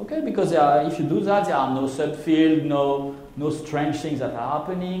 Okay? Because if you do that, there are no subfield, no strange things that are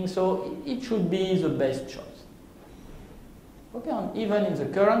happening, so it should be the best choice. Okay? And even in the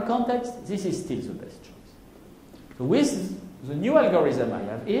current context, this is still the best choice. So with the new algorithm I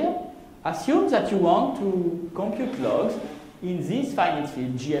have here, assume that you want to compute logs in this finite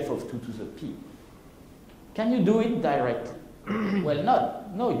field gf of 2 to the p. Can you do it directly? Well,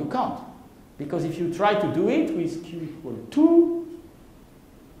 no, you can't. Because if you try to do it with q equal 2,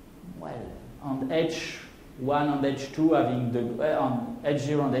 well, on h1 and h2 having on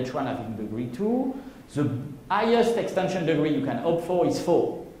h0 and h1 having degree 2, the highest extension degree you can opt for is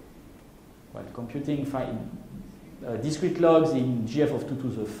 4. Well, computing discrete logs in gf of 2 to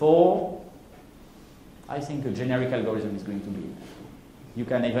the 4, I think a generic algorithm is going to be enough. You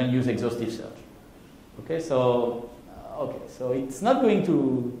can even use exhaustive search. Okay, so it's not going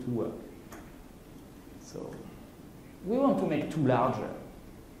to work. So we want to make 2 larger.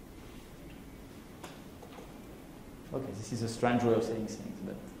 Okay, this is a strange way of saying things,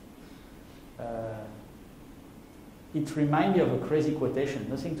 but it reminds me of a crazy quotation,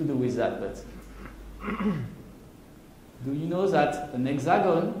 nothing to do with that, but do you know that an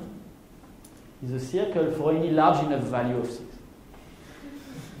hexagon is a circle for any large enough value of 6?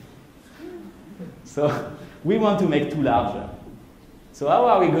 So we want to make 2 larger. So how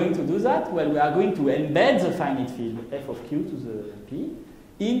are we going to do that? Well, we are going to embed the finite field f of q to the p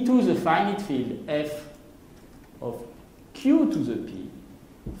into the finite field f of q to the p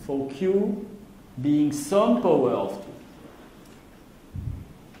for q being some power of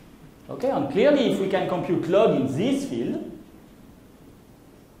 2. Okay, and clearly if we can compute log in this field,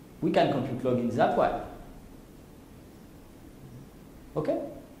 we can compute log in that one. Okay?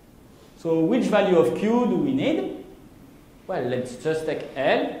 So which value of q do we need? Well, let's just take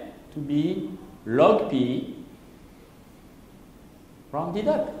L to be log p rounded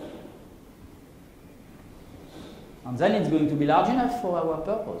up. And then it's going to be large enough for our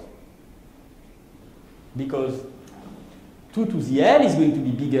purpose. Because 2 to the L is going to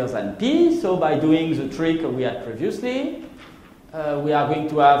be bigger than p, so by doing the trick we had previously, we are going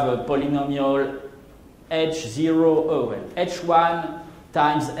to have a polynomial h1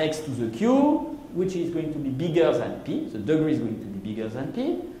 times x to the q, which is going to be bigger than p. The degree is going to be bigger than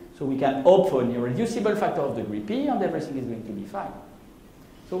p. So we can opt for an irreducible factor of degree p, and everything is going to be fine.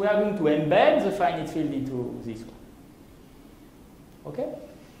 So we are going to embed the finite field into this one. Okay?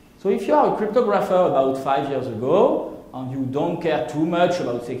 So if you are a cryptographer about 5 years ago, and you don't care too much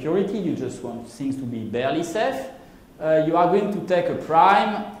about security, you just want things to be barely safe, you are going to take a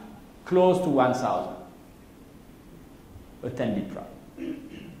prime close to 1000. A 10-bit prime.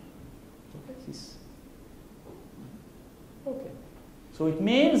 Okay. So it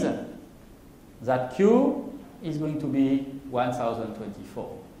means that Q is going to be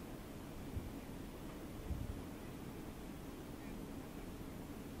 1024.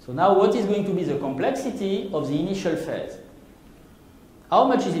 So now what is going to be the complexity of the initial phase? How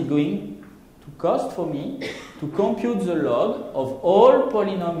much is it going to cost for me to compute the log of all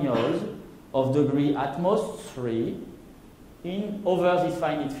polynomials of degree at most 3 over this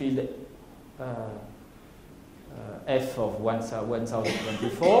finite field f of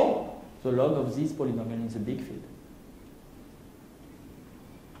 1024, the log of this polynomial in the big field?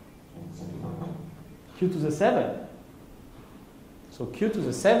 Q to the 7. So q to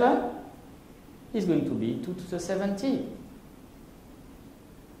the 7 is going to be 2 to the 7t.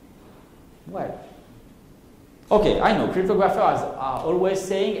 Well, okay, I know cryptographers are always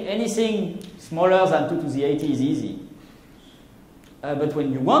saying anything smaller than 2 to the 80 is easy. But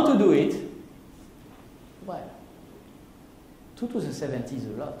when you want to do it, well, 2 to the 70 is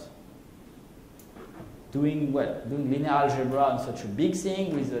a lot. Doing linear algebra on such a big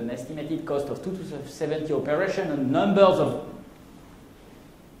thing with an estimated cost of 2 to the 70 operation and numbers of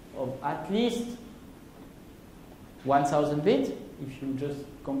at least 1000 bits. If you just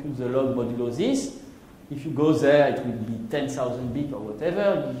compute the log modulo this, if you go there, it will be 10,000 bits or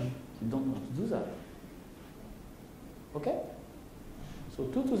whatever. You don't want to do that. Okay? So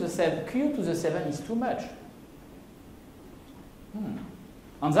 2 to the 7, q to the 7 is too much.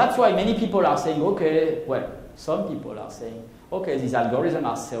 And that's why many people are saying, okay, well, some people are saying, okay, these algorithms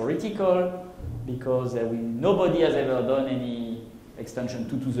are theoretical because nobody has ever done any extension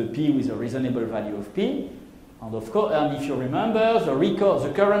 2 to the p with a reasonable value of p. And of course, and if you remember,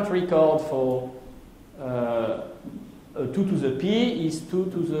 the current record for 2 to the p is 2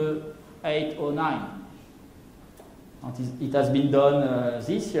 to the 809. And it has been done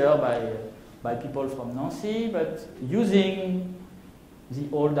this year by people from Nancy, but using the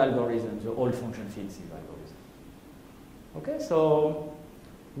old algorithm, the old function field sieve algorithm. Okay, so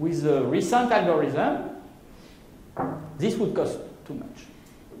with the recent algorithm, this would cost too much.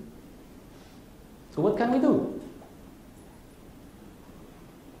 So what can we do?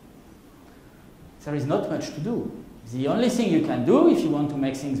 There is not much to do. The only thing you can do if you want to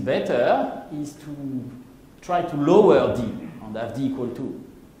make things better is to try to lower d and have d equal 2.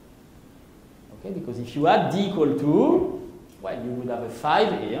 Okay, because if you had d equal 2, well, you would have a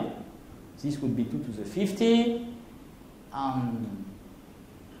 5 here. This would be 2 to the 50.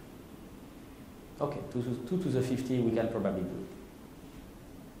 Okay, 2 to the 50 we can probably do it.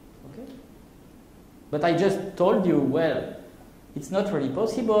 Okay? But I just told you, well, it's not really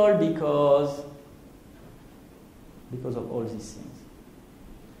possible because of all these things.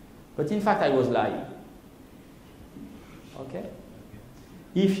 But in fact, I was lying. Okay?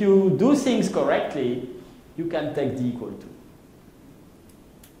 If you do things correctly, you can take d equal 2.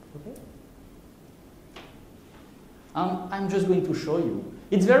 Okay? I'm just going to show you.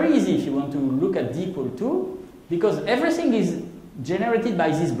 It's very easy if you want to look at d equal 2, because everything is generated by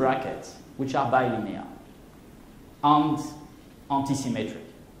these brackets, which are bilinear and antisymmetric.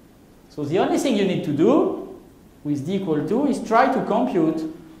 So the only thing you need to do with d equal 2 is try to compute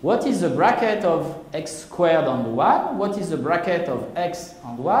what is the bracket of x squared on 1, what is the bracket of x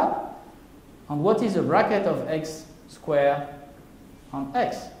on 1, and what is the bracket of x squared on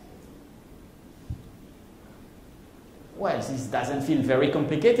x. Well, this doesn't feel very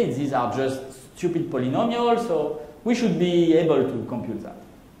complicated. These are just stupid polynomials, so we should be able to compute that.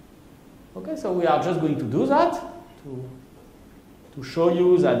 Okay, so we are just going to do that to show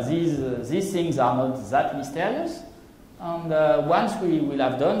you that these things are not that mysterious. And once we will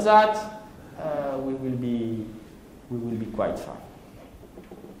have done that, we will be quite fine.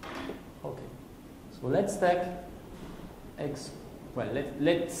 Okay, so let's take x. Well,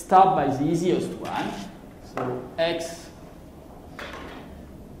 let's start by the easiest one. So x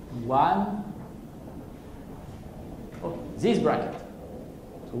 1. Okay, this bracket.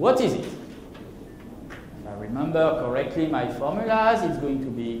 So what is it? If I remember correctly my formulas, it's going to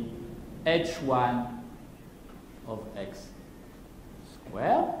be h1 of x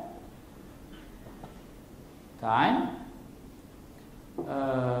squared time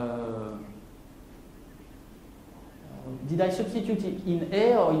did I substitute it in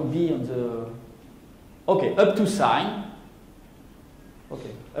A or in B on the... Okay, up to sign.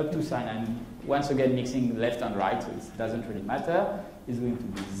 Okay, up to sign. I'm once again mixing left and right, so it doesn't really matter. It's going to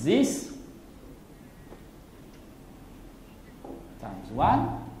be this times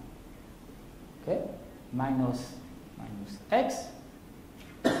 1, okay, minus x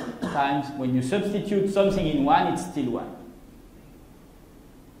times, when you substitute something in 1, it's still 1.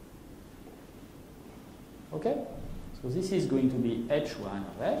 Okay? So this is going to be h1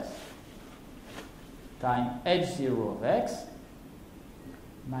 of x times h0 of x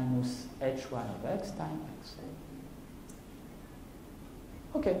minus h1 of x times x.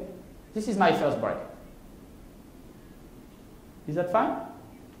 Okay, this is my first bracket. Is that fine?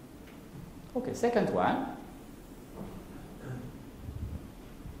 Okay, second one.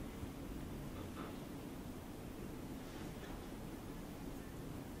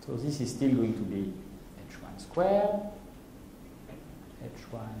 So this is still going to be h1 squared,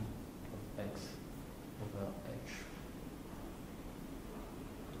 h1 of x over h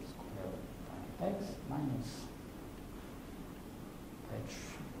squared times x minus h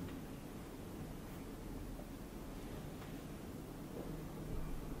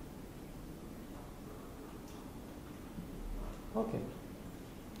okay.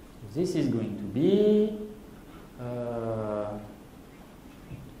 So this is going to be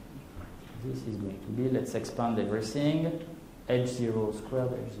let's expand everything. h0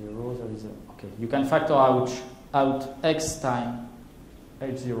 squared, h0, there is a, okay, you can factor out x times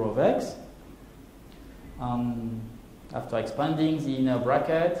h0 of x. After expanding the inner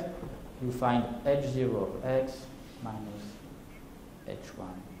bracket, you find h0 of x minus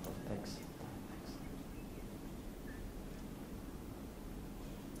h1 of x times x.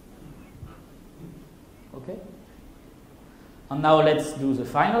 Okay? And now let's do the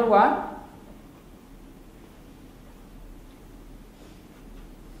final one.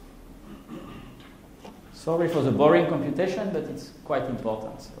 Sorry for the boring computation, but it's quite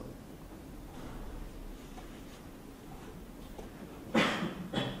important. So.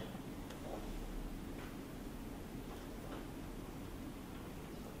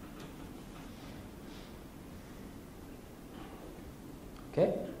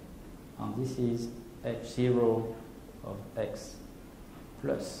 Okay, and this is h0 of x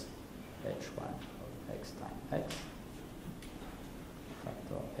plus h1 of x times x,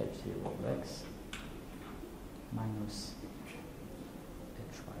 factor h0 of x minus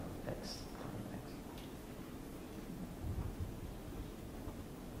h1 of x times x.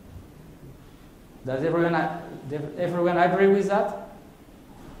 Does everyone agree with that?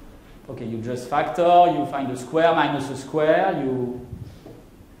 Okay, you just factor, you find a square minus a square, and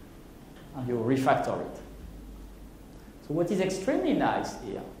you refactor it. So what is extremely nice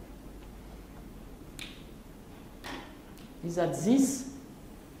here is that this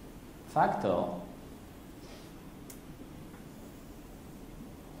factor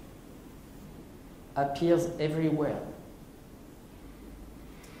appears everywhere.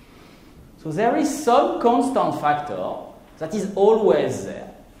 So there is some constant factor that is always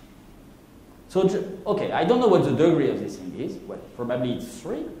there. So, okay, I don't know what the degree of this thing is. Well, probably it's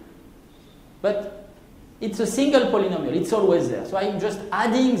 3. But it's a single polynomial. It's always there. So I'm just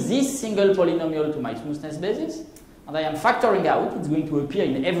adding this single polynomial to my smoothness basis. And I am factoring out. It's going to appear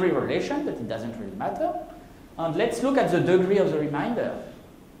in every relation, but it doesn't really matter. And let's look at the degree of the remainder.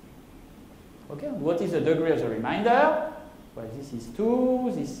 Okay, what is the degree of the remainder? Well, this is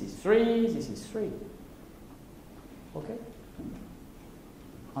 2, this is 3, this is 3. Okay?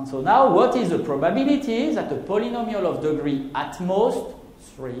 And so now what is the probability that a polynomial of degree at most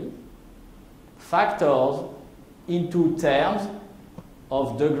 3 factors into terms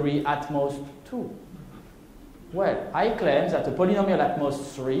of degree at most 2? Well, I claim that a polynomial at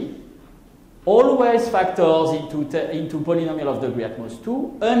most 3 always factors into polynomial of degree at most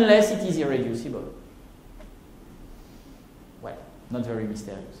 2 unless it is irreducible. Well, not very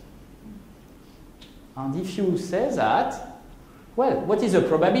mysterious. And if you say that, well, what is the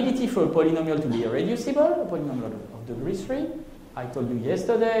probability for a polynomial to be irreducible, a polynomial of degree 3? I told you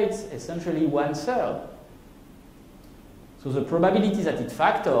yesterday it's essentially 1/3. So the probability that it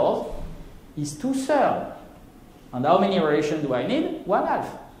factors is 2/3. And how many relations do I need? 1/2.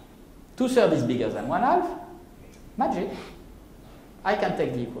 2/3 is bigger than 1/2. Magic. I can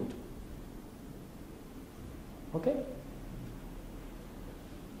take the equal to. Okay?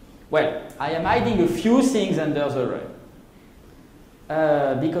 Well, I am hiding a few things under the ray.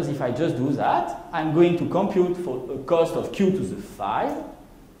 Because if I just do that, I'm going to compute for a cost of q to the 5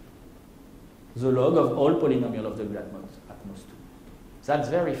 the log of all polynomial of degree at most 2. That's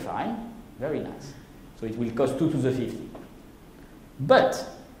very fine, very nice. So it will cost 2 to the 50. But,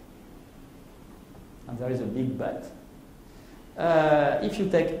 and there is a big but, if you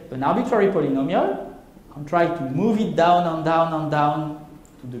take an arbitrary polynomial and try to move it down and down and down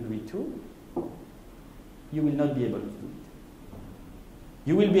to degree 2, you will not be able to do it.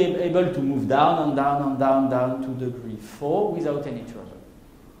 You will be able to move down and down and down down to degree 4 without any trouble.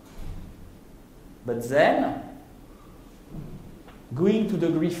 But then, going to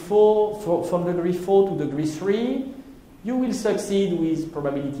degree 4, from degree 4 to degree 3, you will succeed with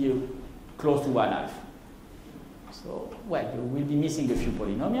probability of close to 1/2. So, well, you will be missing a few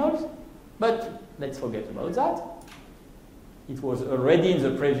polynomials, but let's forget about that. It was already in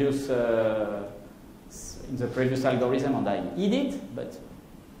the previous algorithm, and I hid it, but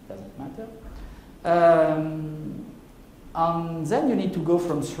doesn't matter. And then you need to go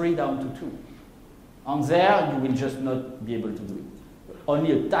from 3 down to 2. And there, you will just not be able to do it.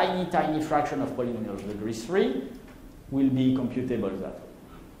 Only a tiny, tiny fraction of polynomials of degree 3 will be computable that way.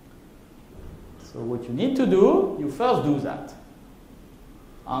 So what you need to do, you first do that.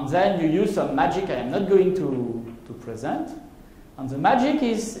 And then you use some magic I am not going to present. And the magic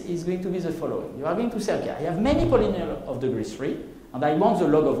is going to be the following. You are going to say, okay, I have many polynomials of degree 3, and I want the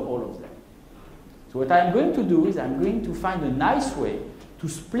log of all of them. So what I'm going to do is I'm going to find a nice way to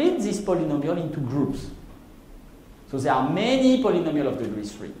split this polynomial into groups. So there are many polynomials of degree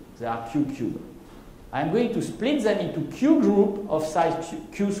 3. There are q cubed. I'm going to split them into q group of size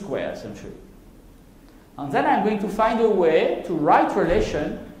q squared, essentially. And then I'm going to find a way to write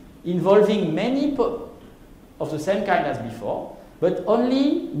relation involving many of the same kind as before, but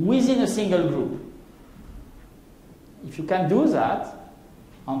only within a single group. If you can do that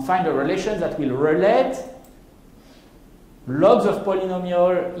and find a relation that will relate logs of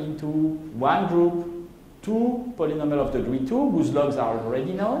polynomial into one group, 2 polynomial of degree 2, whose logs are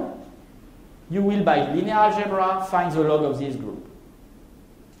already known, you will, by linear algebra, find the log of this group.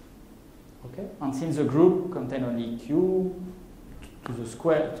 Okay? And since the group contains only q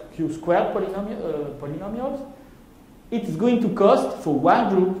squared polynomials, it is going to cost for one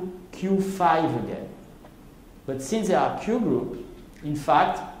group q5 again. But since there are q groups, in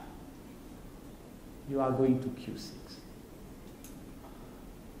fact, you are going to q6.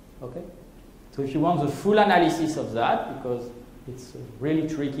 Okay? So if you want the full analysis of that, because it's really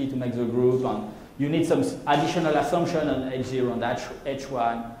tricky to make the group, and you need some additional assumption on h0 and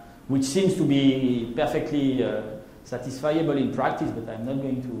h1, which seems to be perfectly satisfiable in practice, but I'm not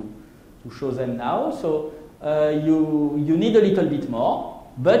going to show them now. So you need a little bit more,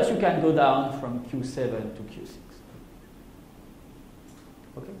 but you can go down from q7 to q6.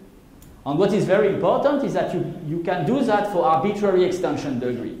 Okay? And what is very important is that you can do that for arbitrary extension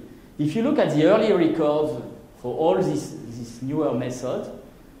degree. If you look at the early records for all this newer method,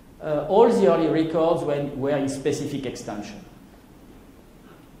 all the early records were in specific extension.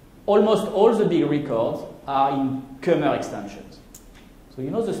 Almost all the big records are in Kummer extensions. So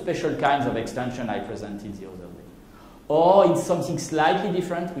you know the special kinds of extension I presented the other day. Or in something slightly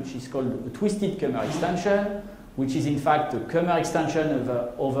different, which is called a twisted Kummer extension, which is in fact a Kummer extension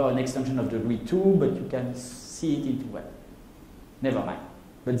over an extension of degree 2, but you can see it into well. Never mind.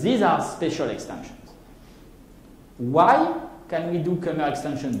 But these are special extensions. Why can we do Kummer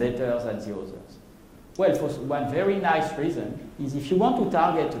extension better than the others? Well, for one very nice reason is if you want to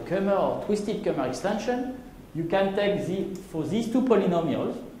target a Kummer or twisted Kummer extension, you can take for these two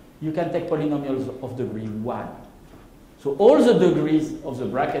polynomials, you can take polynomials of degree 1. So all the degrees of the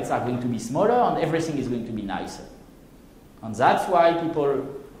brackets are going to be smaller and everything is going to be nicer. And that's why people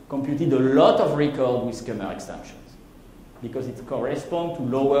computed a lot of record with Kummer extensions. Because it corresponds to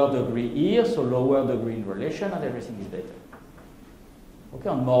lower degree here, so lower degree in relation, and everything is better. Okay,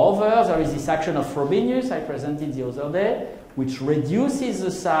 and moreover, there is this action of Frobenius I presented the other day, which reduces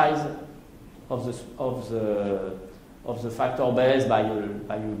the size of the factor base by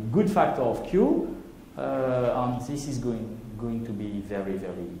a good factor of Q, and this is going to be very,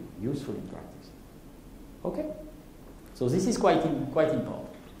 very useful in practice. Okay, so this is quite important.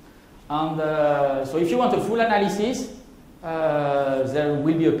 And so if you want a full analysis, there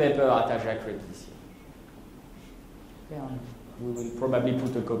will be a paper at Discrete this year. Okay, we will probably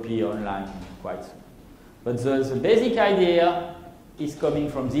put a copy online quite soon. But the basic idea is coming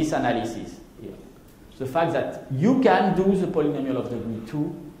from this analysis here. The fact that you can do the polynomial of degree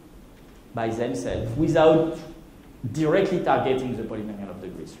 2 by themselves without directly targeting the polynomial of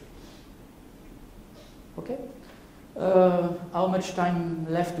degree 3. Okay? How much time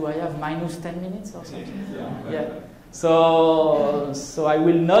left do I have? Minus 10 minutes or something? Yeah. So I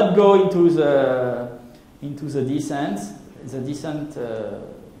will not go into the descent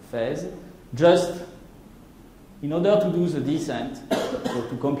phase. Just in order to do the descent, so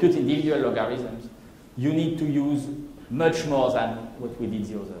to compute individual logarithms, you need to use much more than what we did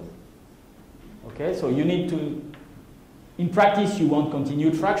the other day. Okay, so you need to, in practice, you want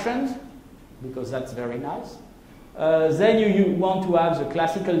continued fractions because that's very nice. Then you want to have the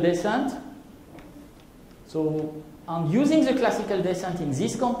classical descent. So, and using the classical descent in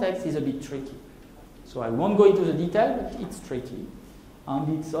this context is a bit tricky. So I won't go into the detail, but it's tricky.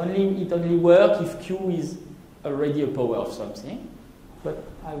 And it only works if Q is already a power of something. But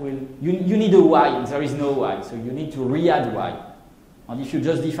I will. You need a y, and there is no y, so you need to re-add y. And if you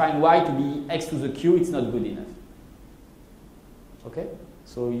just define y to be x to the q, it's not good enough. Okay?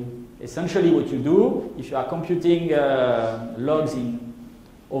 So essentially what you do, if you are computing logs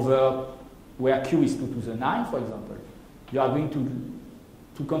over where q is 2 to the 9, for example, you are going to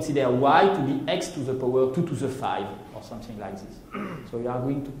consider y to be x to the power 2 to the 5, or something like this. So you are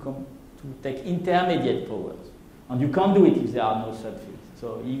going to take intermediate powers. And you can't do it if there are no subfields.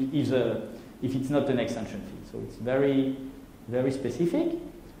 So if it's not an extension field. So it's very, very specific.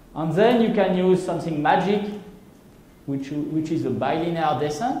 And then you can use something magic, which is a bilinear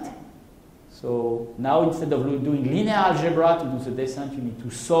descent. So now instead of doing linear algebra to do the descent, you need to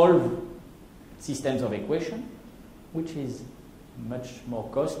solve systems of equation, which is much more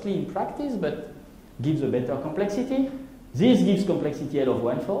costly in practice, but gives a better complexity. This gives complexity L of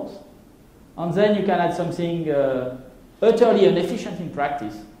 1/4. And then you can add something utterly inefficient in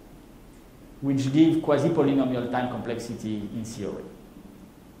practice, which gives quasi-polynomial time complexity in theory.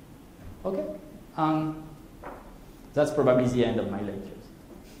 Okay? That's probably the end of my lecture.